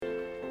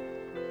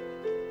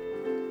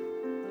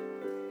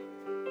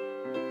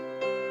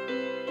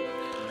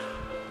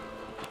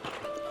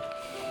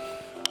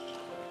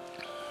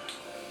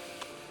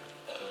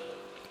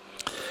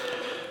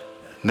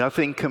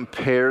Nothing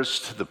compares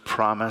to the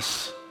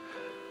promise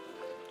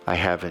I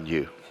have in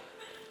you.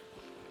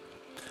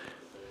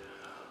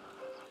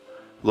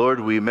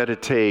 Lord, we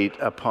meditate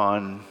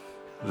upon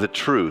the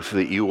truth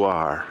that you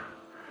are,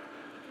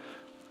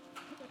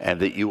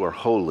 and that you are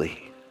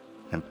holy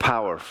and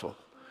powerful,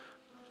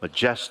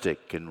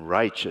 majestic and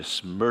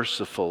righteous,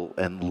 merciful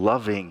and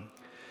loving,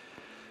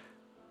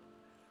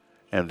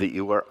 and that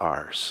you are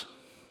ours.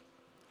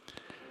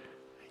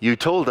 You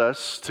told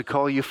us to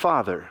call you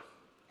Father,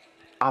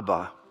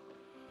 Abba.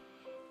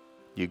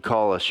 You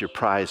call us your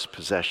prized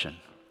possession.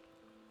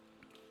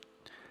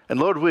 And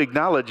Lord, we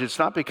acknowledge it's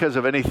not because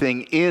of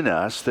anything in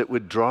us that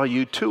would draw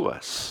you to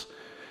us.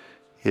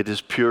 It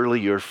is purely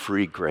your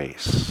free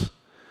grace.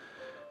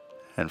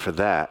 And for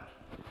that,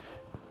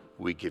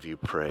 we give you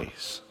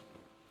praise.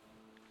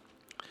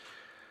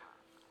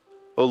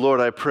 Oh Lord,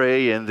 I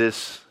pray in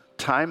this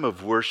time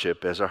of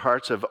worship, as our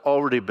hearts have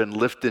already been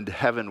lifted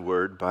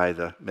heavenward by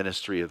the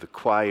ministry of the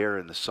choir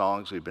and the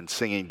songs we've been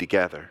singing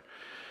together,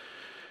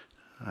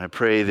 I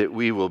pray that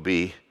we will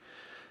be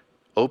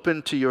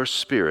open to your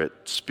Spirit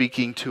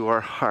speaking to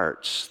our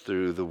hearts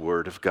through the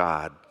Word of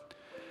God,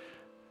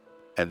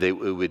 and that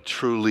we would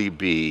truly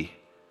be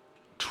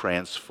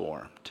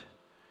transformed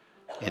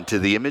into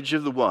the image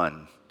of the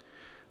one,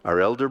 our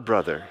elder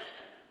brother,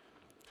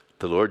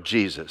 the Lord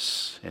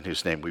Jesus, in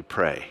whose name we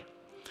pray.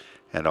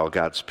 And all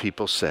God's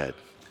people said,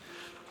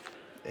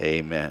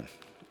 amen,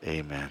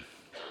 amen.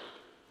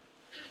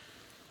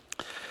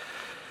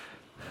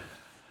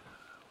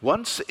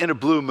 Once in a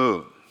blue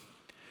moon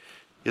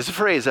is a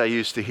phrase I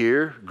used to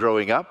hear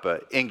growing up,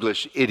 an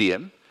English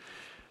idiom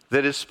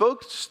that is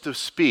supposed to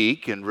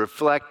speak and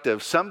reflect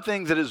of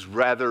something that is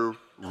rather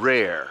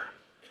rare.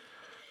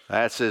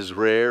 That's as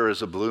rare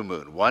as a blue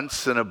moon,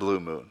 once in a blue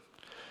moon.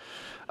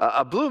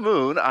 A blue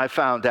moon, I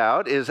found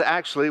out, is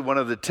actually one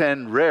of the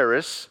 10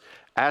 rarest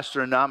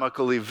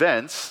astronomical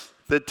events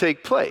that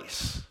take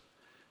place.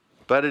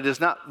 But it is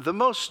not the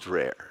most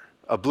rare.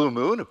 A blue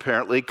moon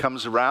apparently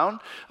comes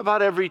around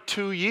about every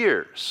 2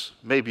 years,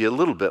 maybe a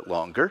little bit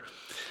longer.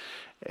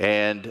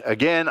 And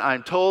again,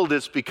 I'm told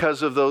it's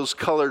because of those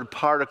colored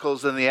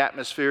particles in the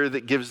atmosphere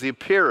that gives the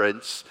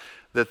appearance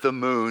that the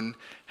moon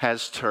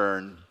has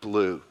turned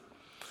blue.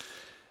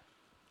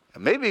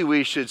 Maybe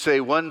we should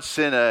say once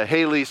in a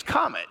Halley's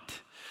Comet,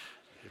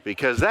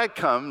 because that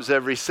comes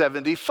every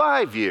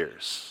 75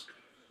 years,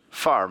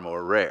 far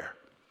more rare.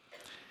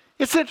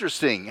 It's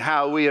interesting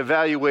how we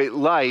evaluate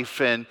life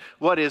and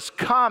what is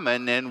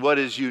common and what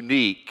is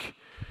unique,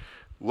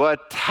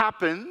 what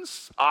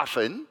happens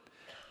often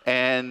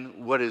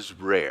and what is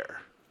rare.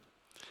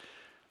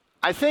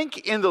 I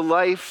think in the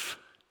life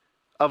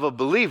of a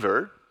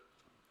believer,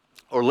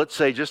 or let's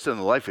say just in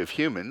the life of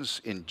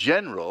humans in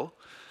general,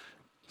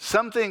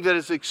 something that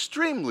is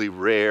extremely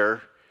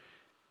rare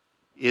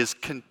is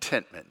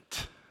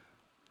contentment.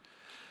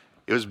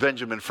 It was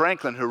Benjamin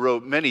Franklin who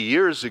wrote many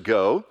years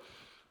ago,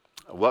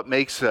 what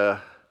makes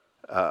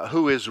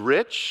who is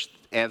rich?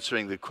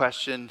 Answering the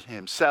question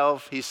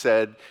himself, he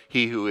said,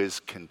 he who is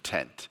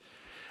content.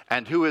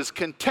 And who is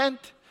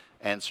content?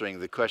 Answering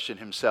the question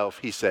himself,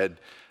 he said,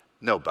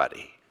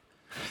 nobody.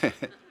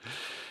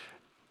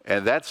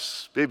 And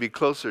that's maybe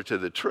closer to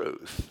the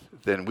truth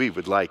than we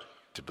would like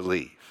to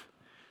believe.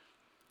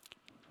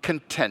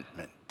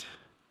 Contentment.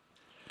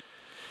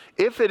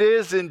 If it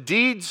is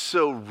indeed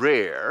so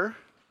rare,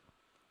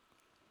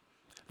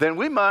 then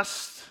we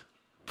must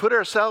put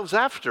ourselves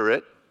after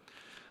it,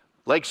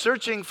 like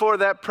searching for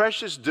that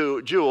precious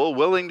jewel,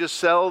 willing to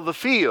sell the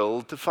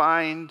field to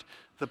find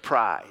the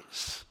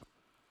prize.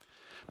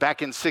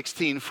 Back in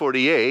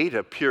 1648,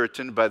 a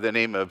Puritan by the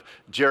name of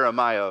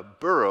Jeremiah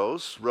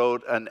Burroughs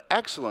wrote an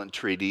excellent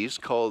treatise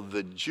called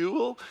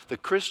The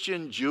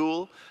Christian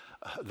Jewel,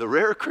 the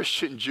Rare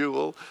Christian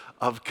Jewel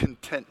of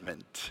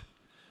Contentment.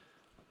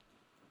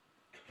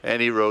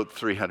 And he wrote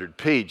 300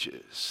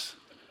 pages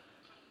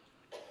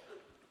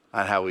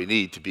on how we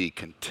need to be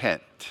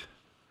content.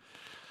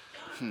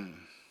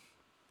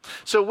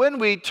 So when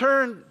we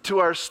turn to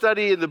our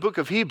study in the book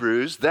of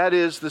Hebrews, that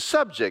is the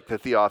subject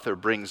that the author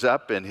brings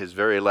up in his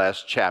very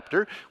last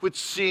chapter, which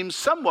seems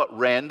somewhat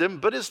random,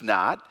 but is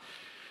not.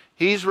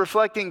 He's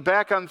reflecting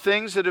back on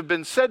things that have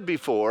been said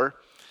before,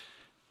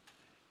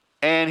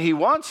 and he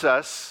wants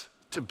us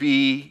to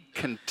be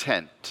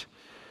content.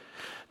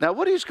 Now,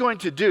 what he's going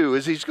to do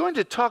is he's going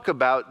to talk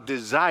about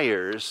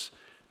desires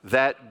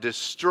that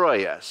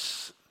destroy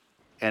us.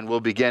 And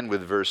we'll begin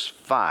with verse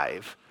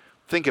 5.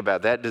 Think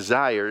about that,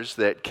 desires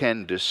that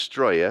can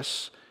destroy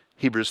us.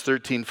 Hebrews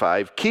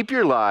 13:5. Keep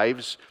your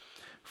lives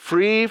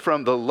free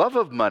from the love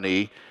of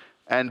money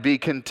and be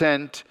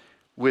content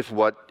with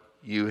what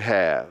you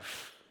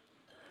have.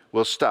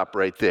 We'll stop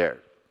right there.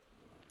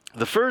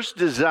 The first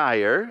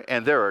desire,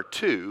 and there are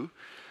two,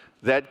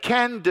 that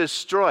can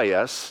destroy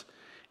us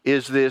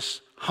is this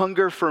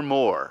hunger for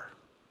more.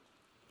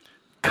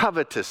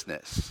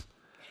 Covetousness.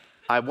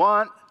 I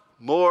want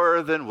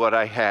more than what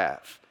I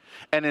have.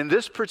 And in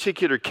this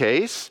particular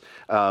case,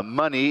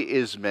 money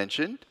is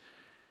mentioned.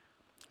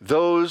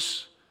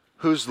 Those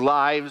whose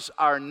lives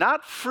are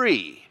not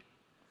free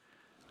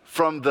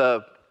from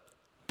the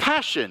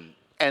passion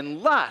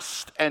and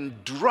lust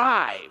and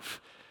drive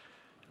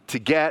to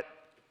get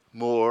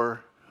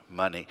more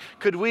money.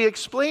 Could we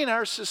explain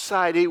our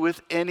society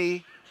with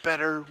any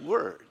better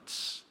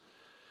words?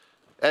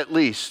 At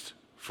least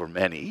for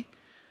many.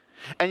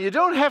 And you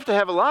don't have to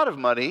have a lot of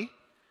money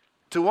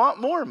to want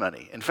more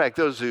money. In fact,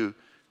 those who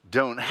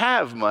don't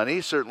have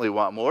money certainly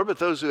want more, but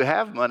those who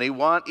have money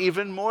want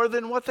even more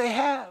than what they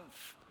have.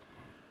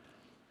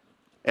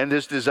 And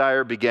this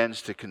desire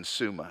begins to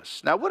consume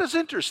us. Now, what is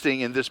interesting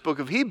in this book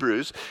of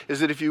Hebrews is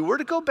that if you were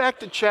to go back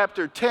to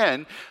chapter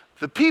 10,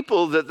 the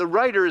people that the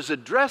writer is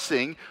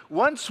addressing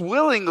once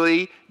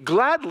willingly,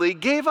 gladly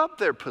gave up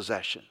their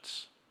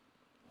possessions.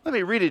 Let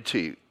me read it to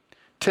you.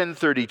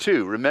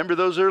 10:32. Remember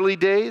those early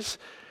days?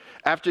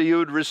 After you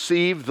had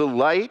received the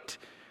light,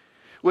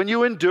 when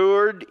you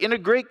endured in a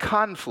great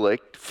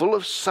conflict full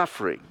of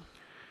suffering.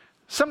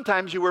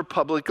 Sometimes you were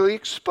publicly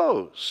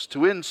exposed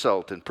to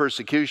insult and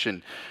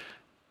persecution.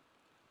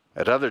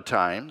 At other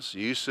times,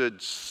 you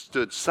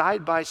stood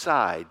side by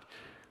side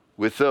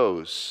with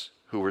those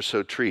who were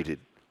so treated.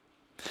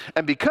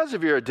 And because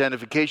of your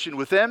identification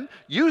with them,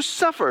 you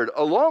suffered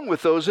along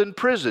with those in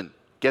prison.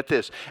 Get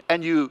this.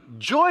 And you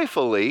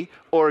joyfully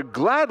or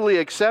gladly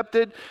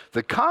accepted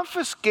the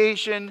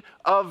confiscation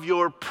of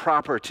your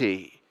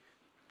property.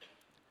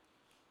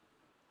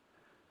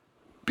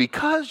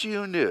 Because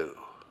you knew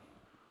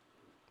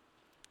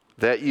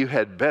that you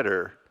had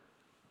better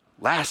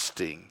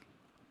lasting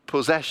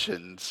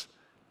possessions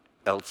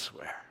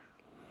elsewhere.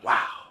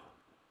 Wow.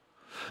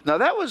 Now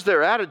that was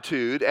their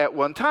attitude at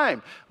one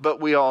time,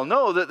 but we all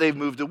know that they've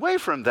moved away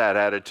from that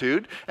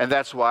attitude, and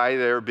that's why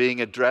they're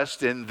being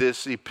addressed in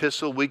this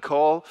epistle we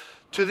call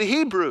to the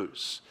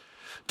Hebrews.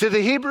 To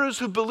the Hebrews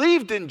who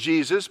believed in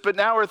Jesus, but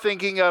now are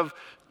thinking of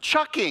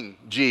chucking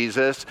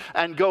Jesus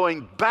and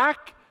going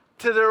back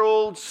to their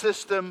old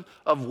system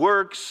of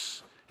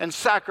works and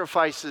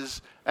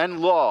sacrifices and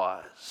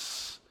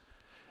laws.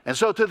 And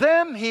so to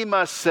them he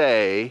must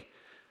say,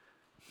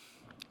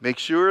 make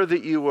sure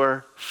that you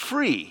are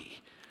free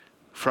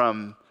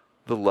from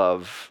the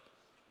love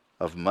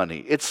of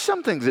money. It's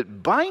something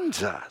that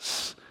binds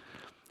us.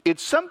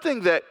 It's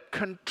something that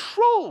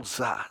controls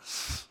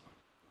us.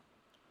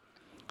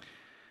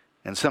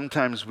 And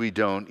sometimes we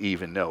don't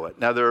even know it.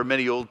 Now, there are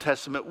many Old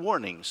Testament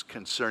warnings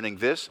concerning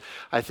this.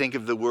 I think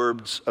of the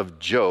words of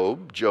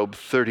Job, Job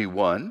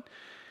 31.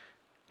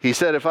 He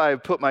said, if I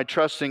have put my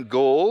trust in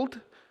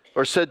gold,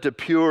 or said to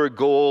pure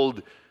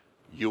gold,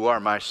 you are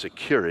my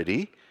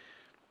security.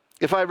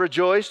 If I have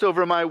rejoiced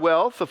over my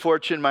wealth, the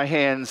fortune my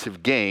hands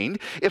have gained.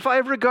 If I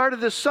have regarded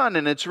the sun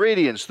in its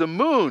radiance, the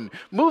moon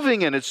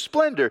moving in its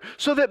splendor,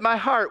 so that my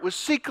heart was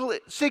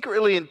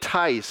secretly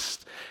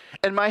enticed,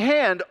 and my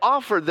hand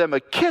offered them a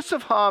kiss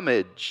of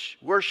homage,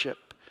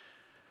 worship,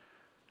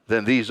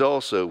 then these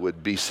also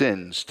would be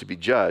sins to be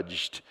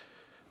judged,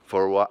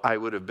 for I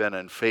would have been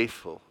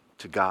unfaithful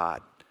to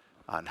God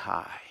on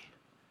high.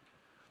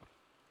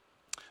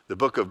 The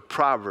book of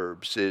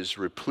Proverbs is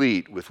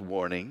replete with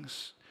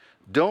warnings.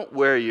 Don't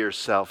wear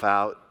yourself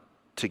out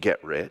to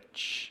get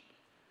rich.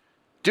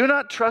 Do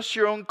not trust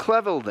your own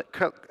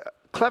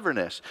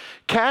cleverness.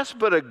 Cast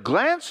but a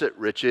glance at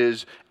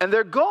riches, and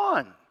they're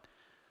gone.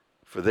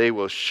 For they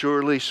will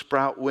surely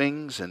sprout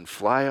wings and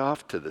fly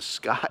off to the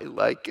sky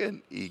like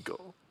an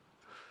eagle.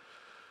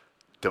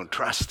 Don't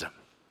trust them.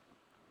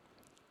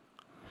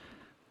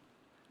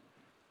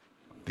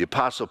 The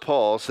Apostle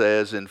Paul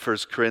says in 1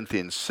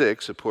 Corinthians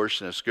 6, a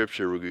portion of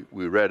Scripture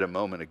we read a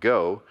moment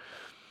ago,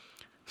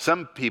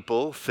 some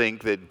people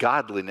think that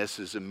godliness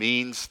is a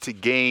means to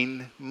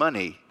gain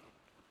money.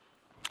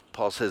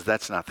 Paul says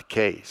that's not the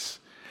case.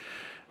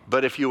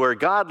 But if you are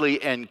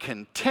godly and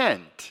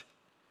content,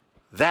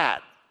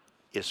 that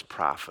is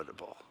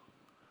profitable.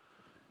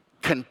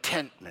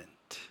 Contentment.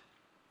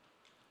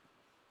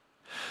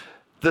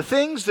 The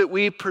things that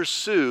we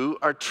pursue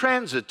are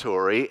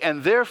transitory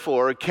and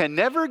therefore can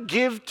never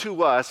give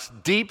to us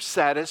deep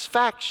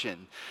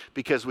satisfaction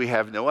because we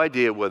have no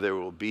idea whether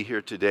we'll be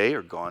here today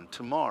or gone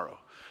tomorrow.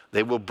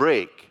 They will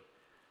break,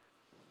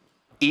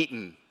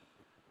 eaten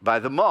by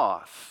the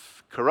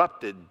moth,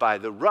 corrupted by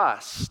the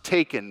rust,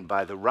 taken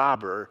by the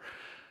robber,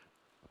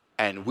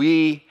 and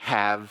we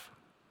have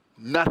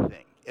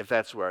nothing if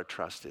that's where our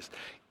trust is.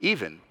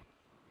 Even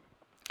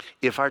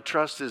if our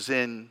trust is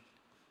in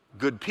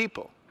good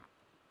people,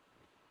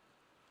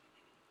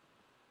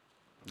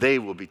 they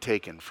will be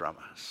taken from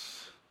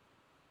us.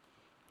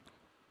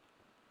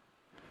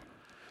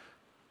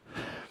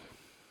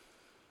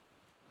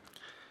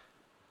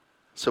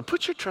 So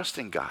put your trust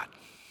in God.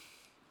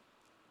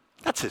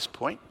 That's his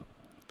point.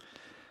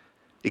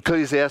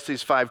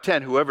 Ecclesiastes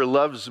 5:10, whoever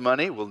loves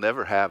money will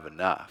never have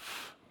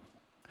enough.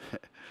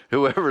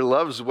 Whoever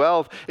loves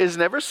wealth is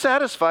never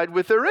satisfied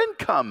with their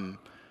income.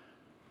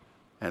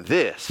 And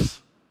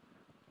this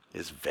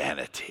is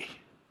vanity.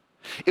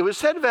 It was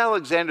said of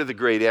Alexander the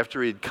Great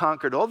after he had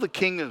conquered all the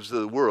kingdoms of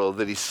the world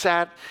that he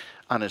sat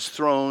on his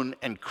throne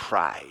and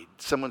cried.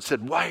 Someone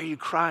said, why are you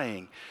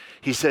crying?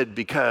 He said,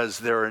 because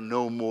there are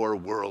no more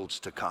worlds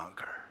to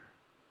conquer.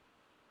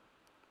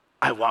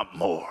 I want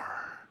more.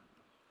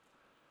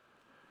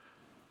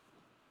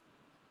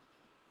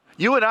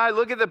 You and I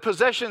look at the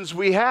possessions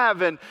we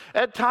have, and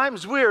at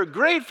times we are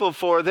grateful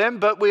for them,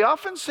 but we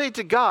often say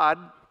to God,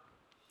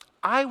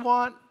 I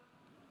want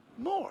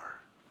more.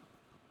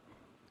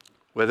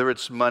 Whether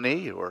it's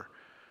money or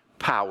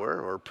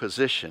power or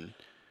position,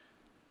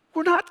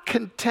 we're not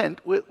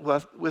content with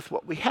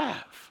what we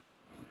have.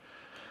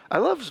 I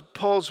love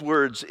Paul's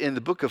words in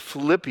the book of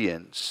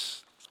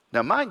Philippians.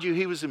 Now, mind you,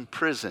 he was in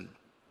prison.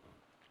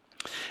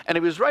 And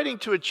he was writing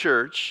to a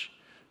church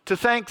to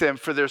thank them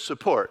for their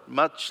support,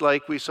 much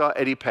like we saw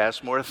Eddie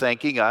Passmore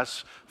thanking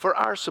us for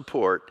our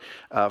support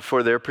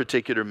for their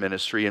particular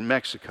ministry in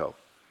Mexico.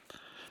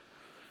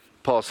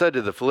 Paul said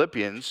to the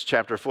Philippians,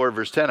 chapter 4,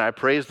 verse 10, I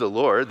praise the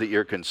Lord that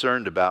you're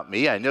concerned about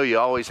me. I know you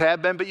always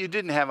have been, but you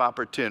didn't have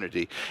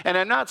opportunity. And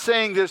I'm not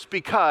saying this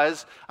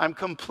because I'm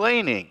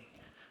complaining.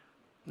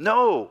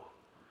 No.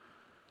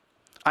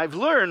 I've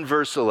learned,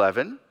 verse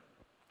 11,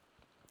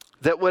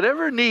 that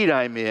whatever need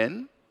I'm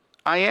in,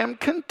 I am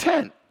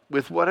content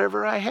with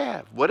whatever I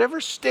have. Whatever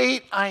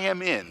state I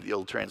am in, the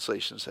old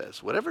translation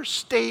says. Whatever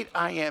state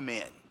I am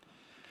in.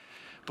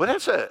 But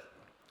that's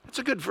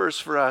a good verse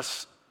for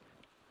us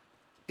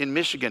in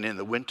Michigan in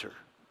the winter.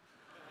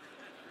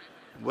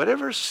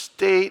 Whatever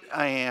state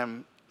I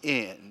am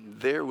in,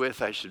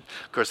 therewith I should,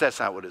 of course that's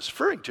not what it's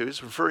referring to.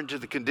 It's referring to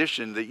the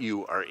condition that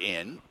you are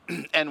in.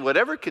 And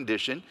whatever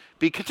condition,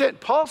 be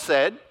content. Paul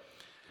said,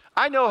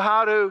 I know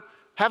how to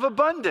have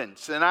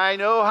abundance and I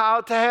know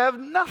how to have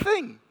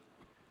nothing.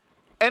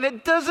 And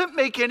it doesn't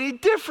make any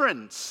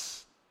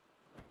difference.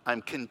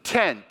 I'm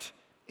content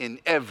in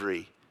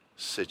every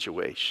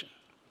situation.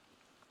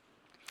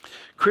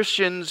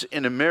 Christians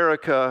in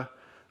America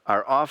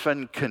are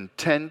often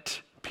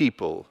content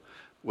people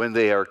when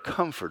they are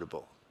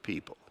comfortable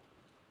people.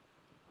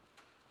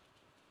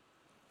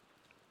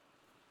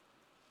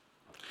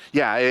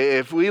 Yeah,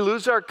 if we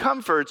lose our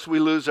comforts, we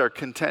lose our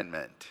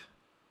contentment.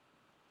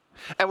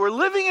 And we're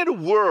living in a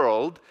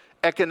world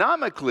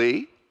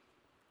economically,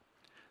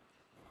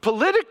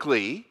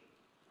 politically,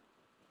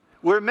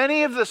 where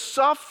many of the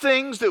soft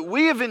things that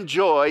we have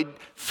enjoyed,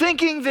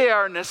 thinking they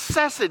are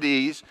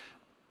necessities,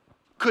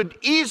 could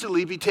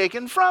easily be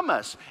taken from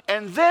us.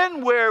 And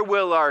then where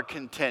will our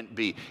content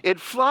be? It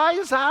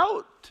flies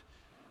out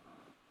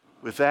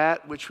with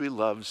that which we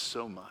love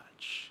so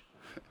much.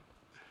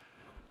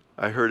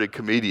 I heard a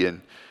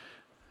comedian,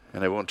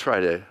 and I won't try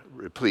to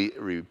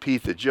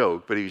repeat the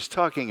joke, but he was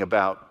talking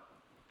about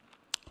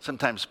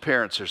sometimes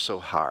parents are so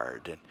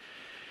hard. And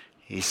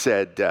he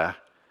said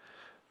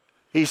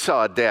he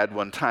saw a dad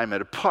one time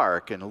at a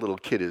park, and a little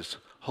kid is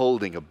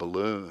holding a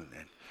balloon.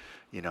 And,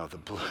 you know, the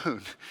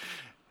balloon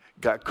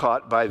got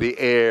caught by the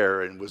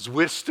air and was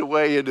whisked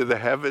away into the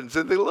heavens.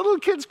 And the little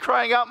kid's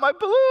crying out, my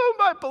balloon,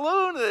 my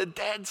balloon. And the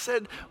dad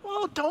said,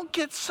 well, don't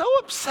get so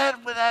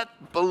upset with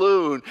that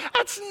balloon.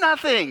 That's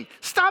nothing.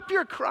 Stop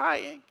your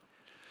crying.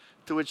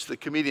 To which the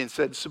comedian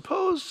said,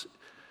 suppose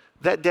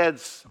that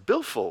dad's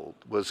billfold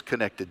was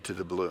connected to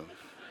the balloon.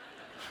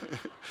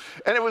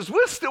 And it was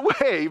whisked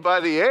away by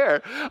the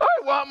air. I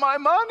want my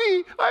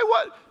money.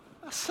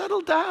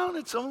 Settle down.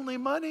 It's only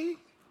money.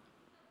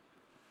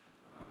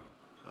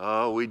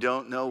 Oh, we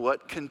don't know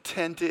what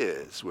content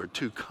is. We're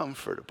too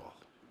comfortable,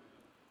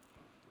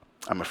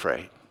 I'm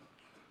afraid.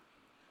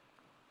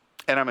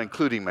 And I'm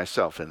including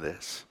myself in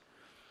this.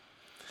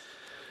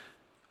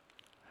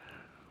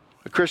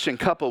 A Christian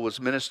couple was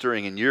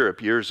ministering in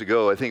Europe years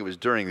ago. I think it was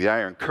during the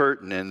Iron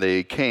Curtain, and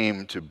they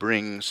came to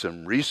bring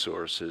some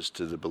resources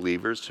to the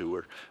believers who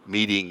were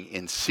meeting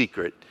in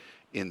secret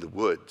in the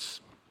woods.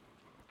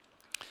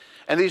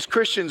 And these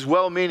Christians,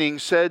 well-meaning,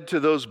 said to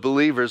those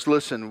believers,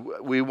 listen,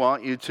 we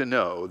want you to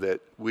know that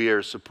we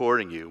are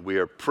supporting you. We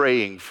are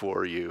praying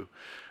for you,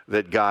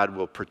 that God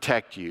will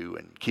protect you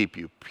and keep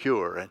you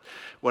pure. And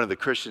one of the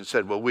Christians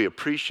said, well, we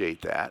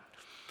appreciate that,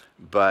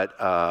 but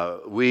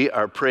we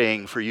are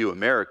praying for you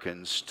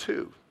Americans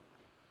too.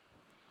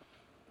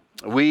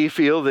 We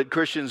feel that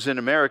Christians in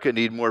America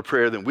need more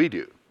prayer than we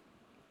do.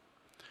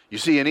 You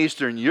see, in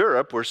Eastern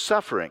Europe, we're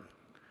suffering,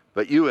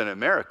 but you in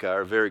America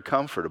are very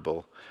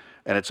comfortable.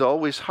 And it's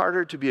always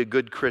harder to be a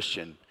good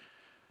Christian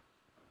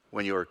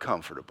when you are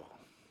comfortable.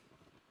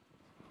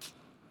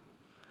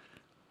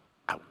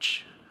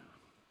 Ouch.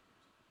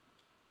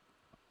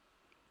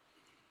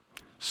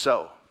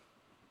 So,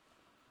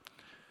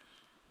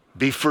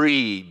 be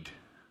freed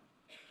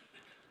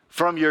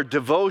from your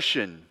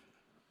devotion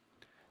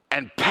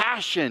and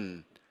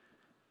passion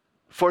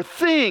for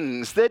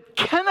things that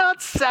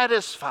cannot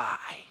satisfy,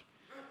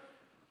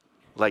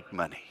 like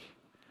money.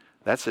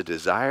 That's a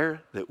desire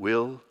that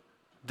will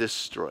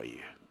destroy you.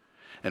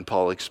 And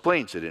Paul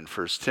explains it in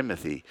 1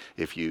 Timothy.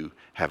 If you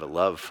have a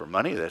love for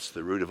money, that's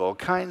the root of all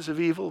kinds of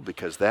evil,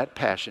 because that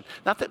passion,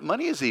 not that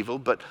money is evil,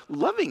 but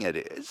loving it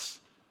is,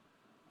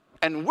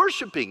 and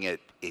worshiping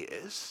it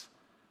is,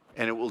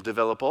 and it will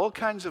develop all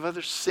kinds of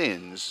other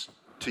sins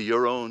to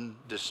your own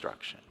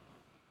destruction.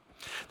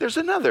 There's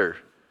another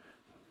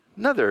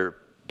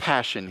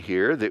passion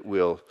here that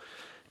will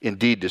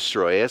indeed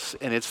destroy us,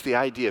 and it's the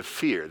idea of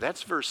fear.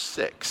 That's verse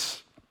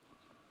 6.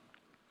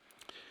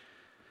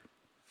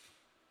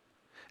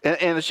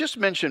 And it's just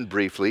mentioned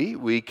briefly.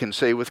 We can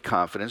say with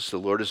confidence, the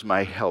Lord is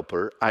my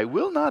helper. I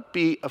will not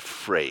be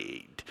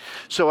afraid.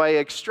 So I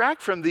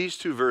extract from these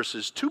two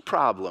verses two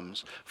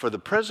problems for the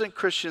present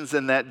Christians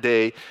in that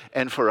day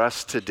and for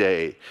us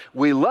today.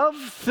 We love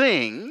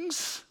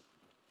things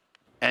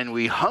and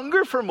we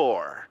hunger for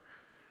more,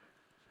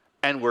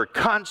 and we're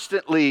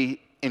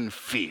constantly in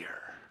fear.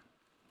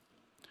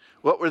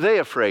 What were they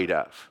afraid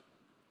of?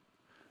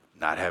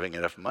 Not having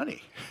enough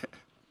money.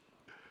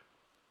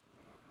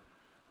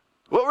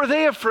 What were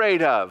they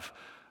afraid of?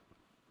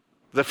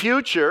 The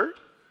future,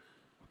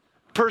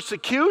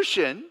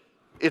 persecution.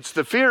 It's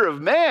the fear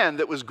of man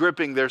that was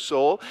gripping their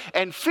soul.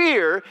 And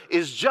fear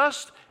is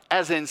just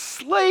as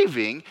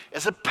enslaving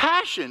as a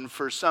passion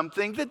for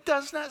something that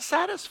does not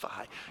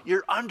satisfy.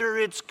 You're under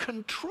its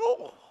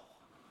control.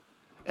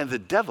 And the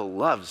devil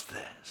loves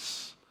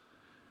this.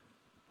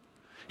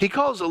 He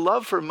calls a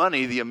love for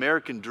money the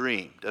American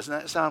dream. Doesn't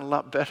that sound a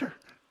lot better?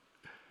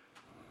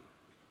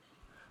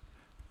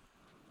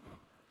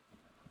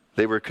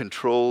 They were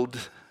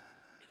controlled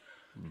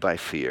by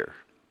fear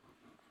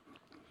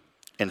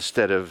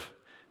instead of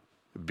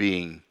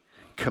being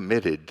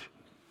committed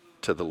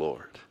to the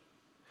Lord.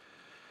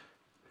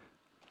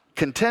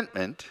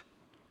 Contentment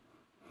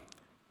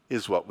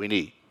is what we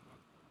need.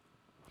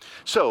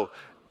 So,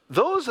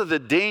 those are the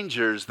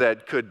dangers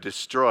that could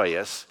destroy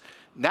us.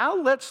 Now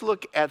let's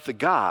look at the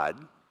God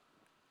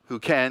who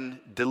can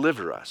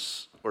deliver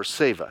us or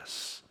save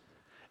us.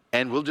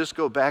 And we'll just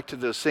go back to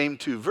those same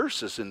two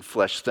verses and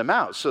flesh them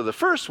out. So the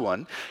first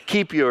one,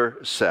 keep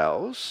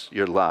yourselves,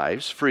 your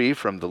lives, free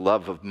from the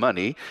love of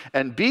money,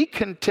 and be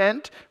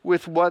content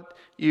with what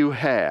you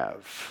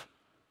have.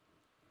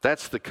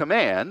 That's the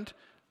command.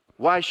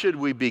 Why should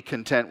we be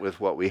content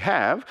with what we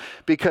have?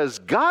 Because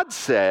God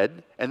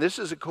said, and this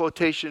is a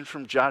quotation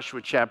from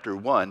Joshua chapter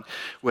 1,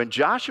 when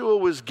Joshua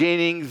was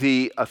gaining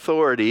the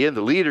authority and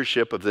the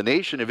leadership of the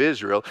nation of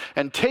Israel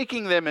and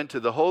taking them into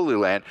the Holy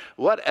Land,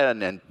 what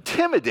an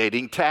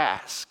intimidating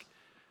task.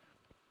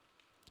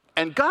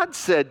 And God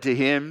said to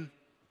him,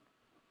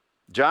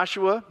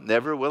 Joshua,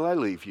 never will I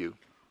leave you,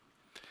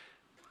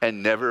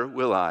 and never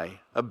will I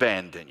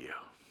abandon you.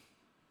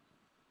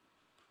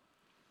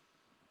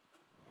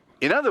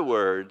 In other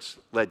words,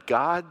 let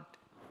God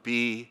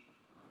be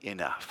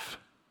enough.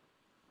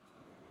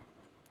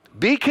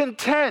 Be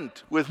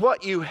content with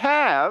what you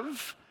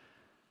have,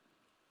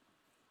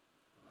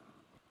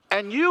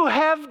 and you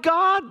have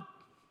God.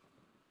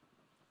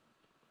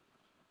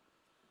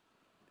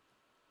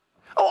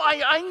 Oh,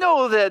 I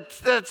know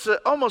that's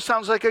almost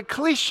sounds like a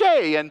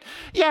cliche, and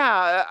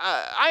yeah,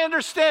 I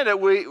understand it.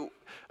 We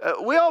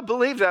all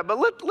believe that, but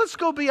let's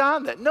go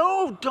beyond that.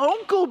 No,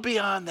 don't go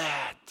beyond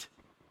that.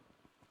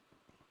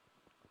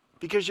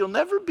 Because you'll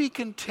never be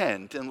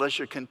content unless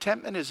your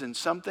contentment is in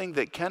something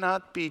that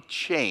cannot be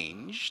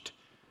changed,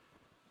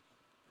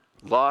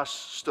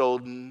 lost,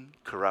 stolen,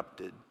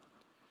 corrupted.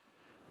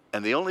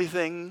 And the only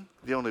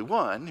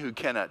one who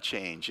cannot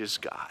change is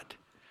God.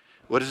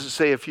 What does it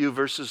say a few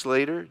verses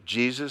later?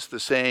 Jesus the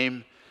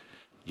same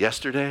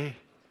yesterday,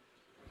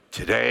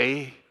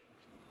 today,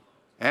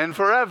 and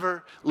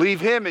forever.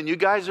 Leave him and you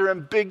guys are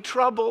in big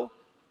trouble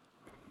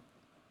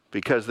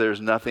because there's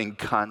nothing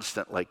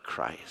constant like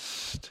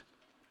Christ.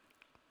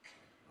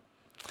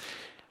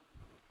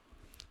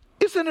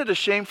 Isn't it a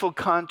shameful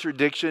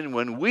contradiction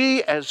when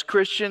we as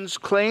Christians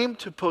claim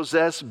to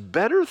possess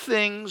better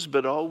things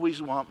but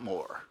always want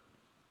more?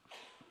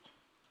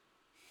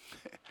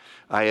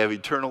 I have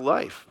eternal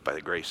life by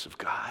the grace of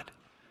God.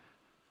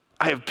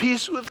 I have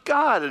peace with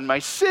God and my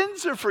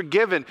sins are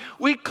forgiven.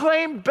 We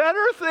claim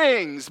better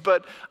things,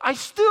 but I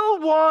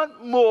still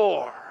want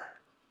more.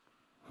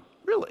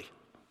 Really?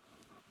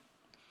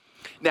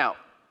 Now,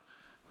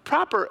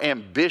 proper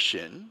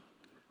ambition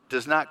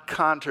does not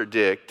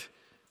contradict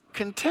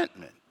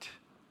contentment.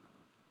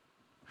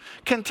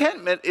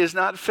 Contentment is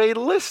not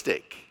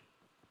fatalistic.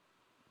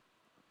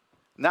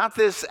 Not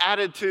this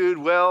attitude,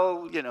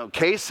 well,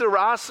 que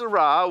sera,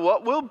 sera,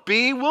 what will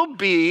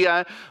be,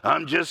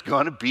 I'm just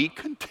going to be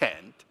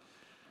content.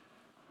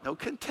 No,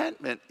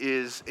 contentment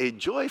is a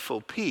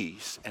joyful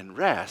peace and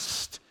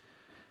rest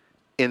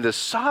in the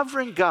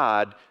sovereign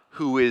God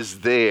who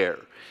is there.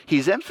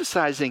 He's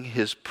emphasizing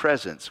his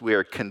presence. We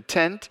are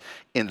content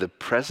in the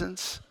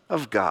presence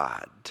of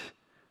God.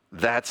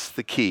 That's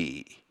the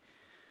key.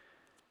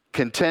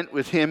 Content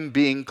with him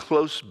being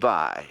close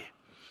by.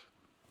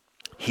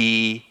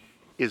 He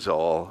is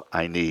all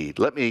I need.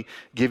 Let me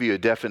give you a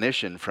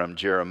definition from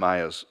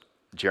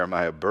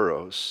Jeremiah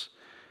Burroughs.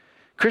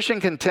 Christian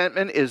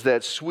contentment is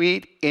that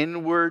sweet,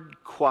 inward,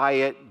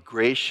 quiet,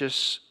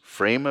 gracious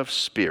frame of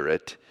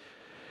spirit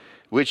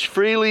which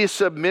freely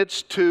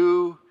submits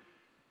to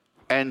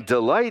and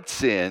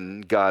delights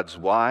in God's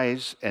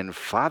wise and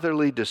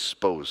fatherly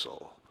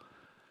disposal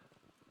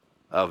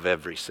of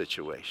every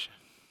situation.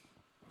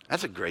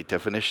 That's a great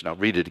definition. I'll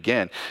read it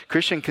again.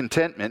 Christian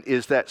contentment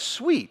is that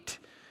sweet,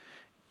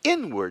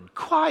 inward,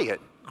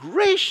 quiet,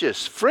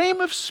 gracious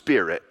frame of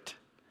spirit,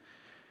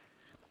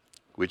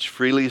 which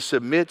freely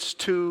submits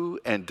to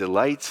and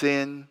delights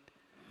in,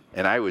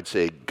 and I would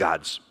say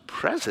God's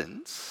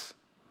presence,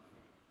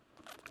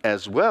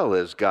 as well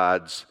as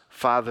God's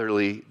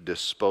fatherly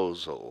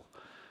disposal,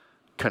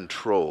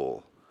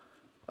 control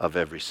of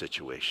every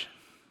situation.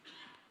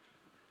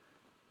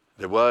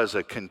 There was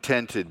a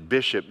contented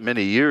bishop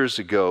many years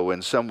ago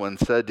when someone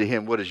said to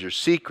him, "What is your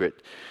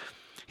secret?"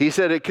 He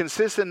said, "It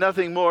consists in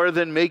nothing more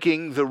than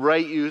making the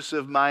right use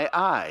of my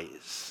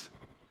eyes.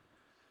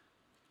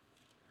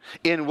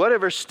 In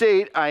whatever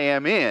state I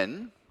am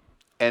in,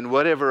 and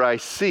whatever I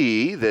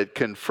see that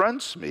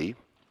confronts me,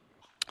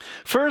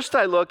 first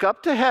I look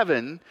up to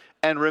heaven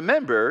and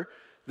remember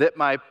that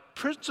my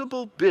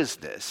principal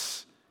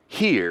business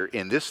here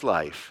in this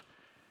life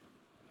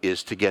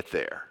is to get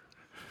there."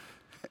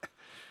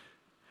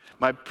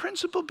 My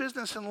principal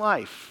business in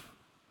life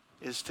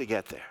is to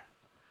get there.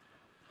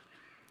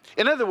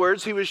 In other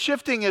words, he was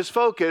shifting his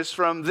focus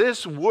from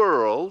this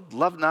world,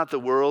 love not the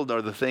world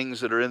nor the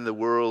things that are in the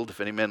world. If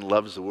any man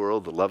loves the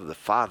world, the love of the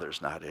Father is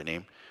not in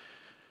him.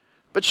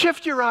 But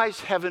shift your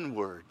eyes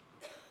heavenward.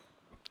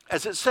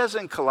 As it says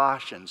in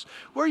Colossians,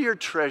 where your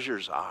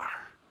treasures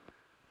are.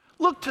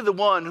 Look to the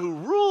one who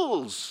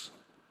rules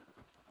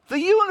the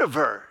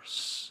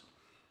universe,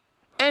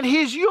 and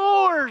he's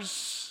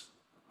yours.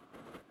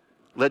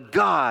 Let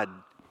God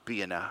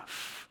be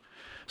enough.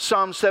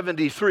 Psalm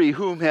 73,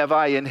 whom have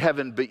I in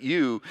heaven but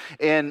you?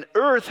 And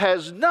earth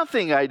has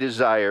nothing I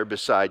desire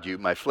beside you.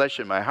 My flesh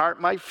and my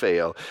heart might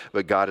fail,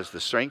 but God is the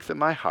strength of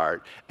my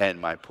heart and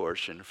my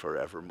portion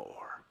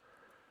forevermore.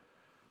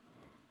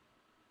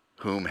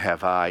 Whom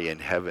have I in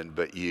heaven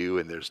but you?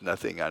 And there's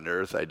nothing on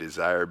earth I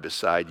desire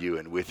beside you,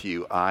 and with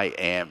you I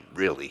am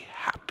really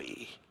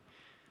happy.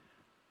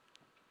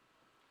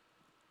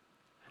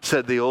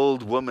 Said the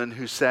old woman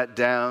who sat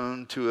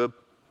down to a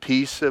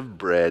piece of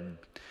bread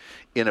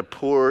in a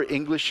poor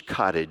English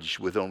cottage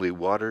with only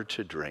water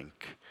to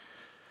drink.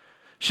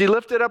 She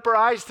lifted up her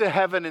eyes to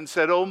heaven and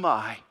said, "Oh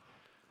my,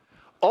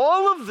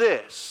 all of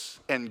this,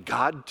 and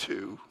God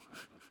too.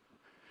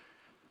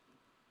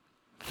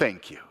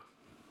 Thank you."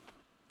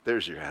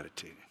 There's your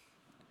attitude.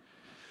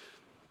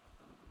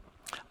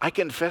 I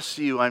confess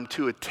to you, I'm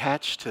too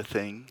attached to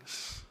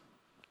things.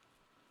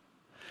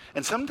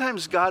 And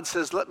sometimes God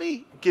says, let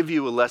me give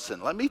you a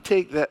lesson. Let me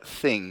take that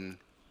thing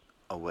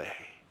away.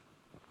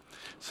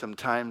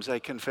 Sometimes I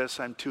confess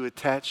I'm too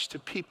attached to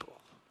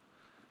people.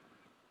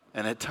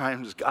 And at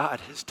times God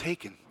has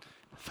taken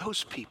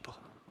those people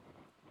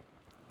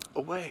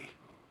away.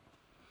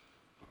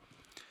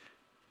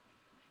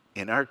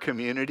 In our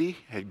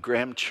community at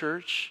Graham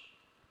Church,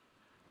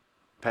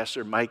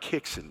 Pastor Mike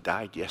Hickson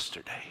died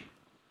yesterday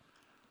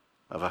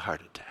of a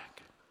heart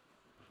attack.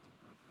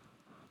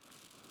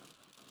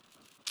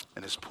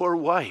 And his poor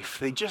wife,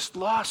 they just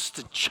lost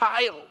a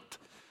child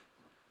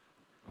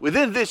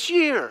within this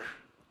year.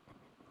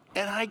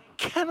 And I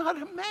cannot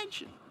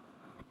imagine.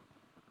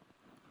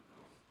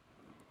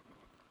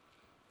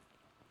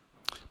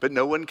 But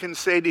no one can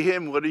say to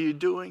him, "What are you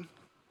doing?"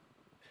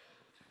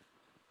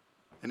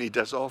 And he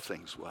does all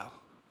things well.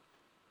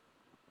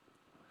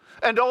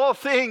 And all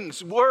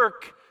things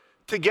work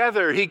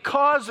together. He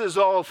causes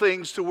all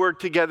things to work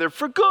together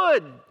for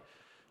good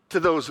to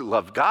those who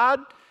love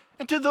God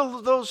and to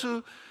those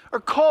who are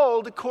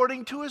called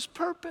according to his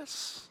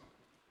purpose.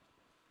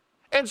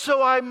 And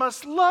so I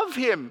must love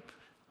him.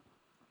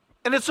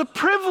 And it's a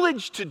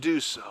privilege to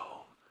do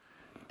so.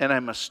 And I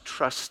must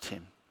trust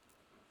him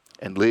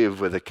and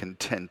live with a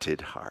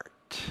contented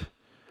heart.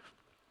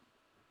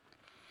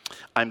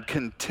 I'm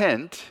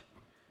content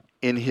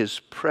in his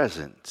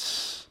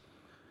presence.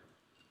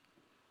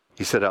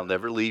 He said, "I'll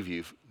never leave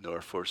you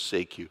nor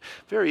forsake you."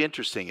 Very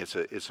interesting.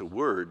 It's a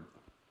word,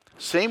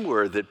 same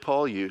word that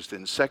Paul used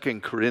in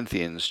 2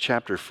 Corinthians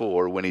chapter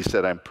 4 when he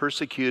said, "I'm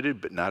persecuted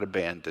but not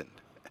abandoned."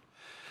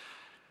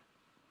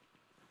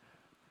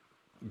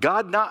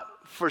 God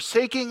not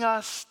forsaking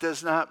us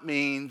does not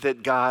mean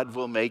that God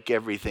will make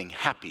everything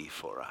happy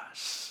for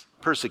us.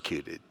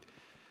 Persecuted,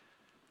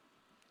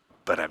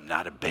 but I'm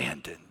not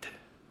abandoned.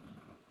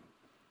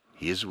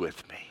 He is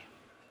with me.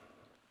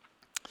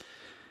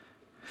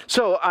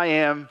 So I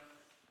am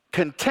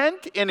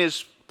content in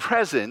his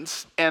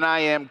presence, and I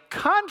am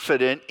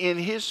confident in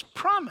his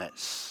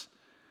promise.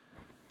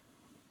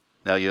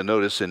 Now you'll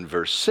notice in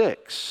verse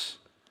 6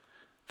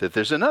 that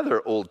there's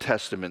another Old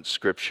Testament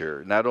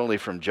scripture, not only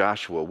from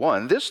Joshua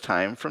 1, this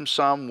time from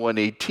Psalm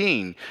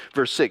 118,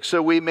 verse 6.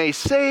 So we may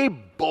say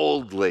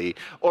boldly,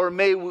 or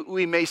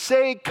we may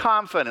say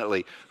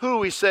confidently. Who are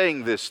we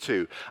saying this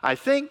to? I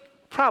think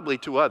probably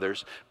to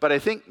others, but I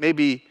think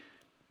maybe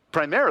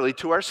primarily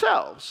to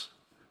ourselves.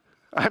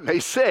 I may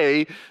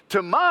say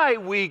to my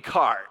weak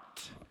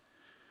heart,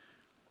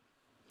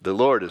 the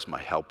Lord is my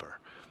helper.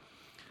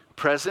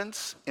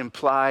 Presence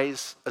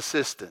implies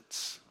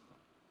assistance.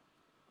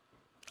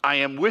 I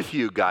am with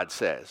you, God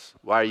says.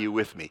 Why are you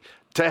with me?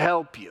 To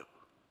help you.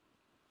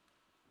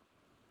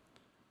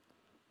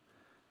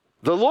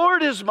 The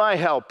Lord is my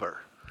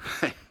helper.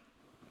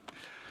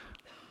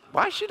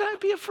 Why should I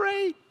be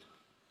afraid?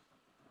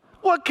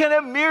 What can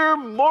a mere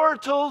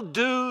mortal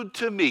do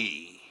to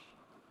me?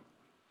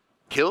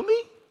 Kill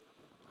me?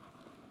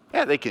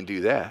 Yeah, they can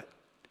do that.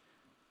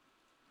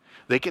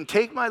 They can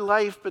take my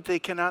life, but they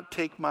cannot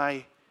take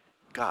my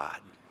God.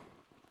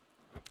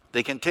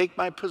 They can take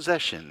my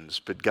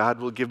possessions, but God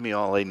will give me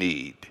all I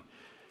need.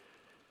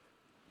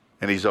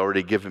 And he's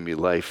already given me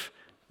life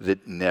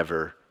that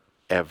never,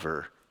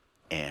 ever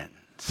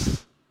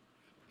ends.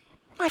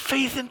 My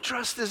faith and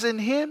trust is in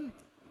him.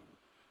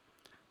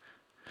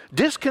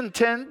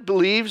 Discontent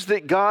believes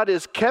that God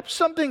has kept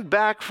something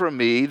back from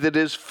me that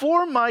is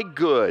for my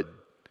good.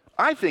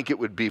 I think it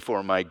would be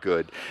for my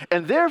good.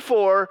 And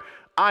therefore,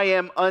 I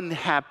am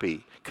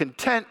unhappy.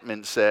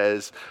 Contentment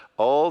says,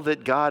 all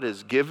that God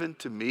has given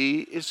to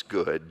me is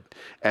good,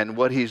 and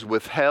what he's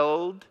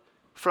withheld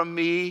from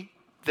me,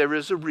 there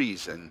is a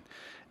reason,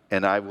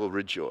 and I will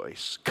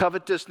rejoice.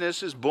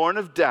 Covetousness is born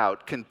of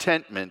doubt.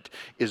 Contentment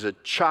is a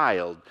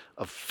child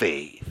of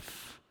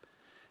faith.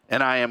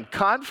 And I am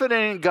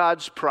confident in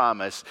God's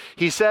promise.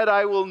 He said,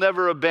 I will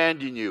never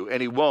abandon you,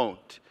 and he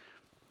won't.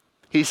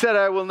 He said,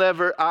 I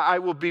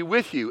will be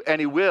with you, and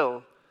he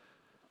will.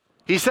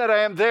 He said, I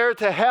am there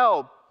to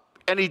help,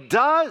 and he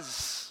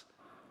does.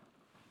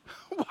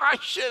 Why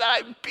should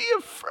I be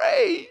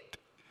afraid?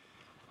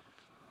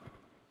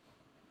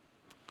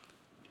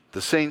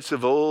 The saints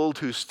of old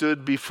who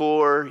stood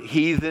before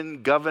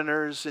heathen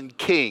governors and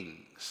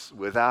kings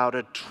without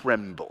a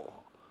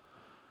tremble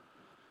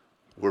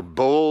were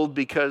bold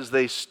because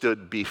they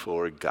stood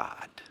before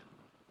God.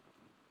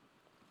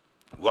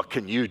 What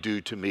can you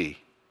do to me?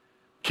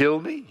 Kill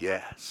me?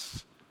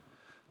 Yes.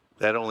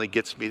 That only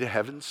gets me to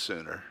heaven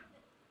sooner.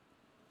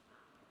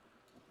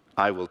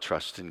 I will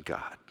trust in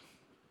God.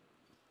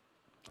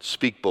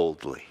 Speak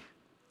boldly.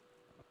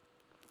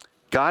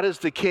 God is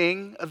the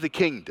King of the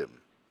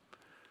kingdom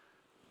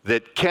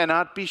that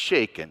cannot be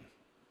shaken,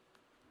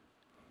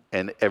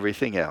 and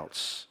everything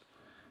else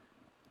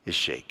is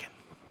shaken.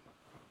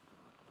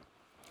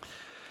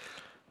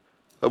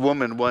 A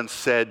woman once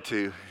said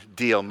to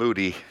D.L.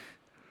 Moody,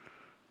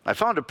 I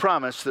found a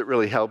promise that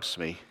really helps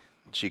me.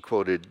 She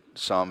quoted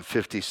Psalm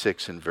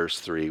 56 and verse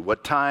 3.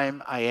 What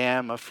time I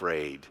am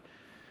afraid,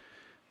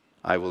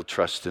 I will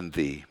trust in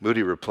thee.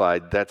 Moody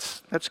replied,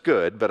 that's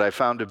good, but I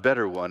found a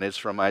better one. It's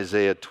from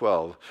Isaiah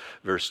 12,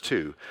 verse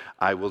 2.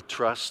 I will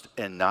trust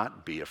and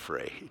not be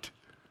afraid.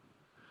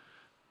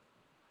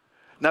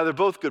 Now, they're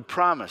both good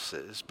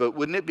promises, but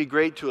wouldn't it be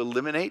great to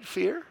eliminate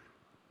fear?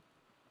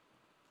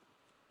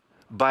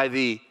 By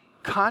the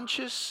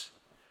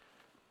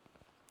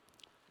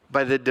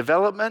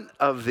development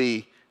of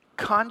the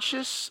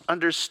conscious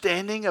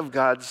understanding of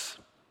God's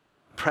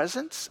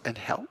presence and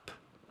help,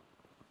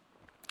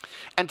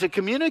 and to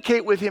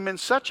communicate with him in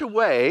such a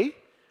way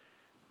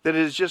that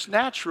it is just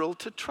natural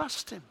to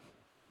trust him.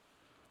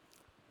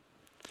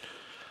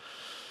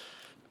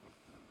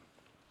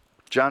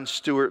 John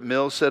Stuart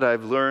Mill said,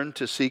 I've learned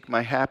to seek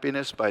my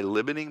happiness by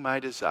limiting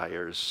my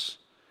desires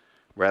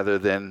rather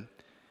than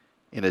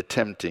in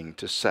attempting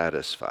to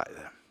satisfy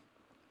them.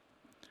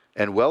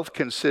 And wealth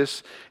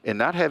consists in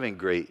not having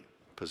great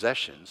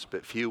possessions,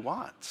 but few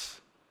wants.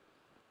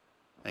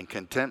 And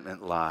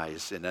contentment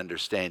lies in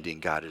understanding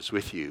God is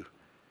with you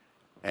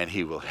and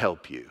he will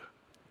help you.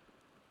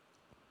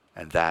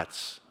 And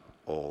that's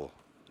all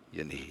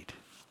you need.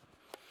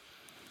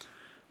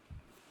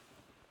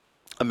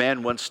 A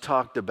man once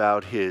talked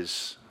about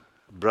his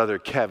brother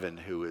Kevin,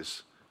 who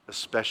is a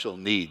special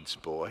needs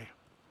boy.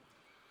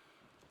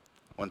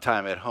 One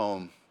time at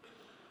home,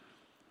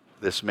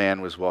 this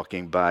man was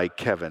walking by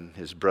Kevin,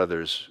 his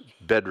brother's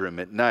bedroom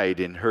at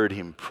night, and heard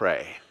him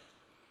pray.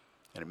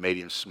 And it made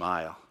him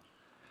smile.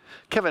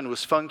 Kevin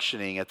was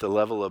functioning at the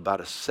level of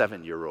about a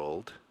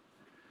 7-year-old,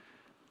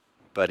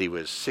 but he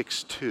was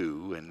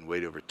 6'2" and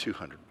weighed over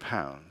 200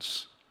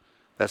 pounds.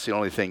 That's the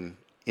only thing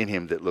in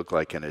him that looked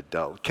like an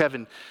adult.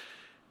 Kevin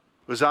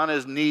was on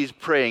his knees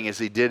praying as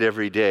he did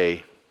every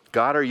day.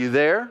 God, are you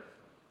there?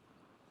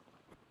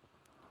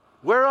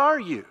 Where are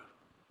you?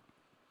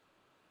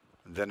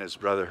 And then his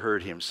brother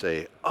heard him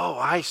say, oh,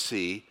 I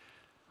see,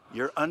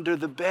 you're under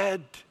the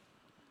bed.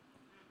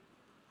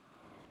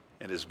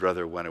 And his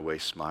brother went away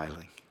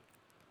smiling.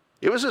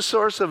 It was a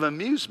source of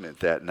amusement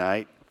that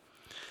night.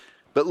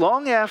 But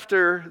long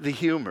after the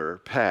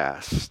humor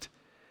passed,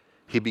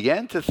 he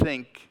began to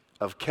think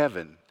of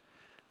Kevin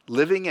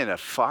living in a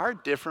far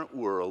different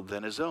world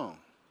than his own,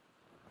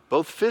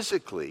 both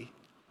physically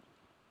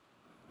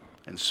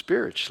and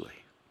spiritually.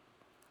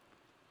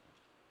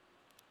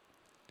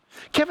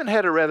 Kevin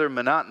had a rather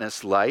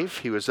monotonous life.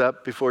 He was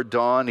up before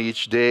dawn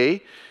each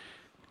day.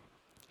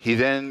 He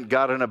then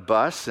got on a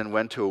bus and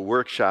went to a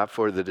workshop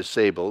for the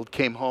disabled,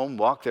 came home,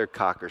 walked their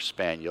Cocker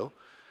Spaniel,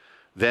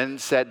 then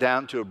sat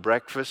down to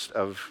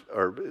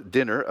a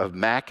dinner of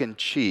mac and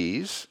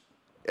cheese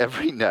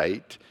every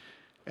night,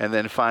 and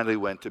then finally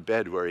went to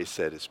bed where he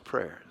said his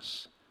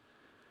prayers.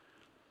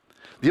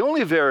 The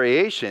only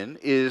variation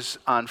is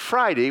on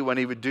Friday when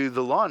he would do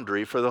the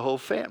laundry for the whole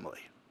family.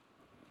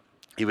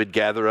 He would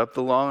gather up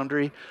the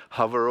laundry,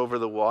 hover over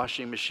the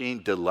washing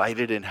machine,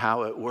 delighted in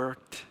how it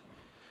worked.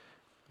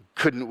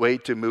 Couldn't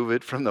wait to move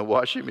it from the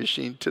washing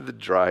machine to the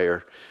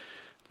dryer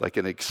like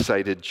an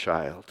excited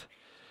child.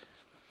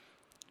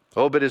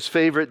 Oh, but his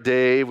favorite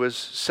day was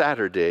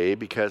Saturday,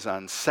 because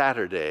on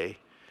Saturday,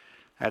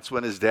 that's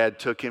when his dad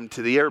took him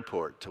to the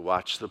airport to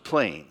watch the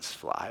planes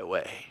fly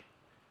away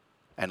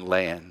and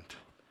land.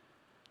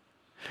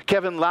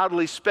 Kevin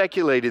loudly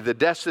speculated the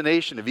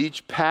destination of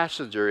each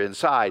passenger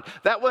inside.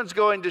 That one's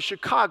going to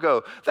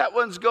Chicago. That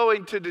one's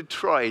going to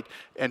Detroit.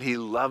 And he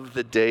loved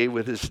the day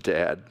with his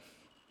dad.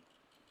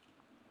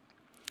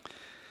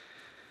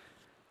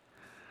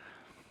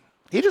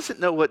 He doesn't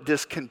know what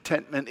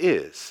discontentment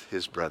is,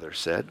 his brother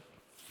said.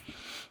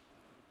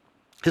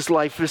 His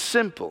life is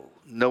simple.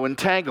 No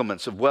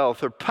entanglements of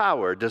wealth or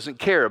power. Doesn't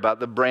care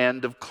about the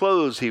brand of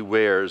clothes he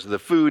wears, the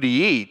food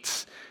he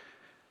eats.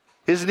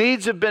 His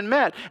needs have been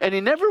met, and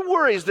he never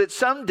worries that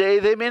someday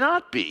they may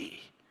not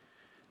be.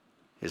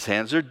 His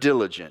hands are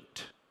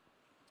diligent.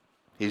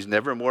 He's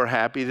never more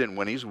happy than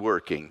when he's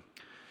working.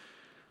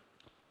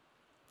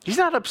 He's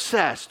not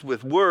obsessed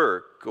with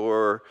work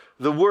or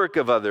the work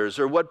of others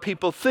or what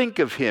people think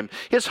of him.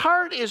 His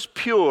heart is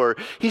pure.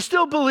 He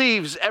still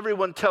believes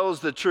everyone tells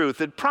the truth,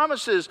 that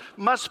promises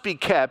must be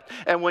kept,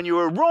 and when you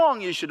are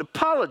wrong, you should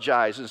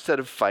apologize instead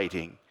of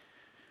fighting.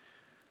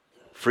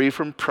 Free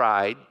from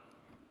pride,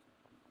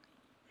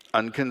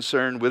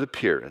 unconcerned with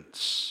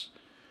appearance.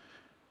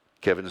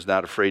 Kevin's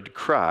not afraid to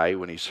cry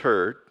when he's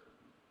hurt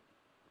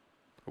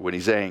or when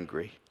he's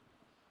angry.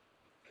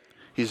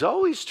 He's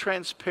always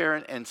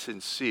transparent and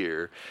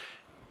sincere,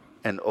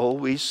 and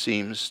always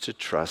seems to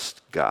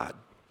trust God.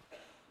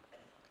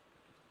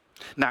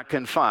 Not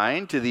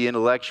confined to the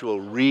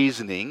intellectual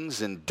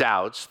reasonings and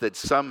doubts that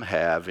some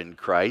have in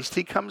Christ,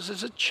 he comes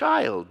as a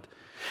child.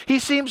 He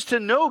seems to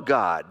know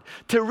God,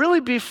 to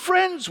really be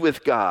friends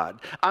with God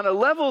on a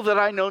level that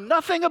I know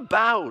nothing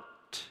about.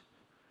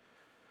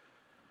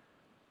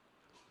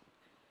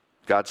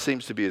 God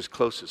seems to be his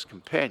closest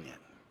companion,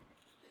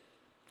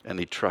 and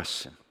he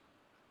trusts him.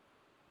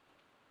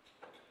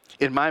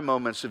 In my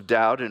moments of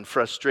doubt and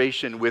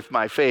frustration with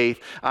my faith,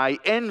 I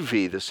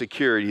envy the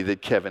security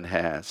that Kevin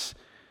has.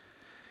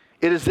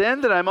 It is then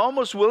that I'm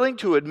almost willing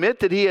to admit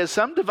that he has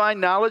some divine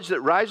knowledge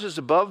that rises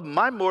above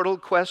my mortal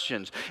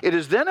questions. It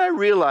is then I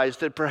realize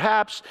that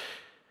perhaps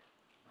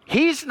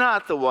he's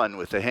not the one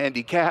with the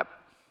handicap.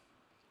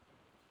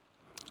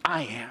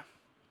 I am.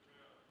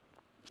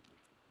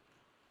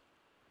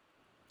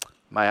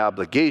 My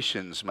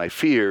obligations, my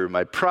fear,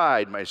 my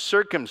pride, my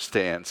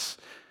circumstance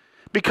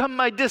become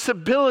my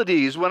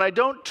disabilities when I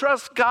don't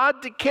trust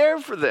God to care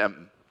for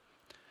them.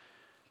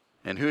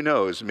 And who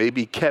knows,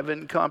 maybe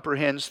Kevin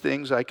comprehends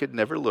things I could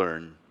never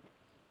learn.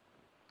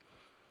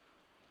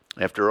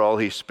 After all,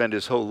 he spent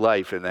his whole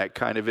life in that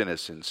kind of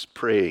innocence,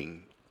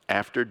 praying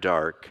after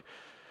dark,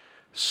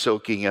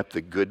 soaking up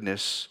the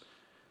goodness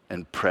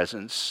and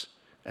presence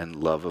and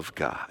love of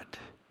God.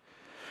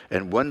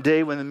 And one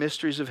day when the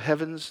mysteries of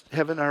heaven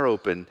are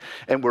open,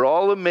 and we're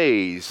all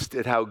amazed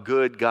at how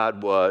good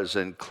God was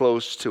and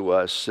close to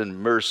us and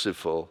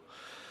merciful,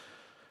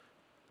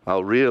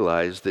 I'll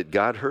realize that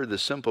God heard the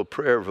simple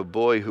prayer of a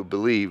boy who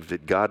believed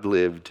that God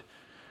lived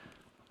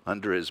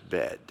under his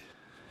bed.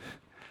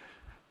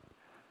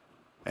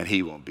 And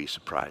he won't be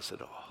surprised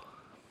at all.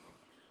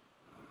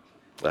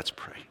 Let's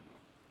pray.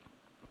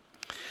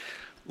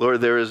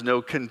 Lord, there is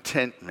no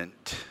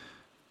contentment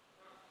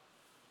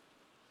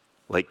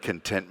like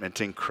contentment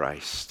in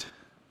Christ.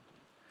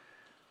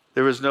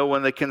 There is no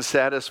one that can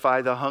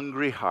satisfy the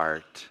hungry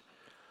heart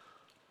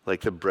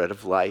like the bread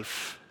of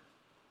life,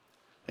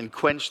 and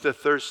quench the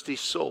thirsty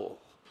soul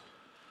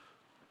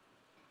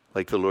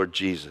like the Lord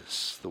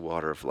Jesus, the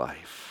water of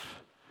life.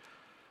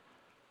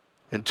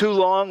 And too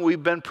long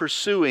we've been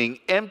pursuing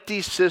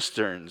empty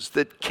cisterns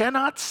that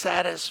cannot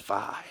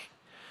satisfy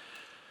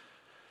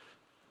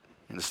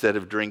instead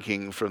of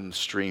drinking from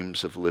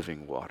streams of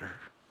living water.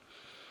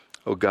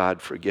 Oh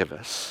God, forgive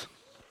us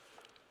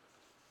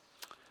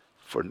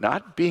for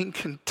not being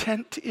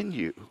content in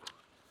you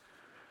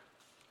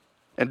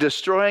and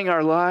destroying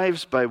our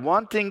lives by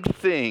wanting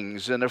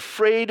things and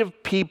afraid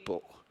of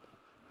people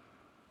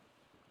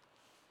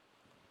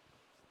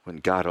when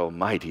God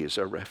Almighty is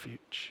our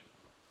refuge.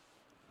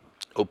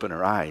 Open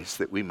our eyes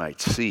that we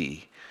might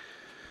see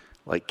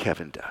like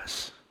Kevin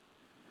does.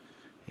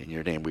 In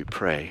your name we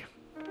pray.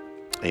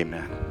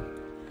 Amen.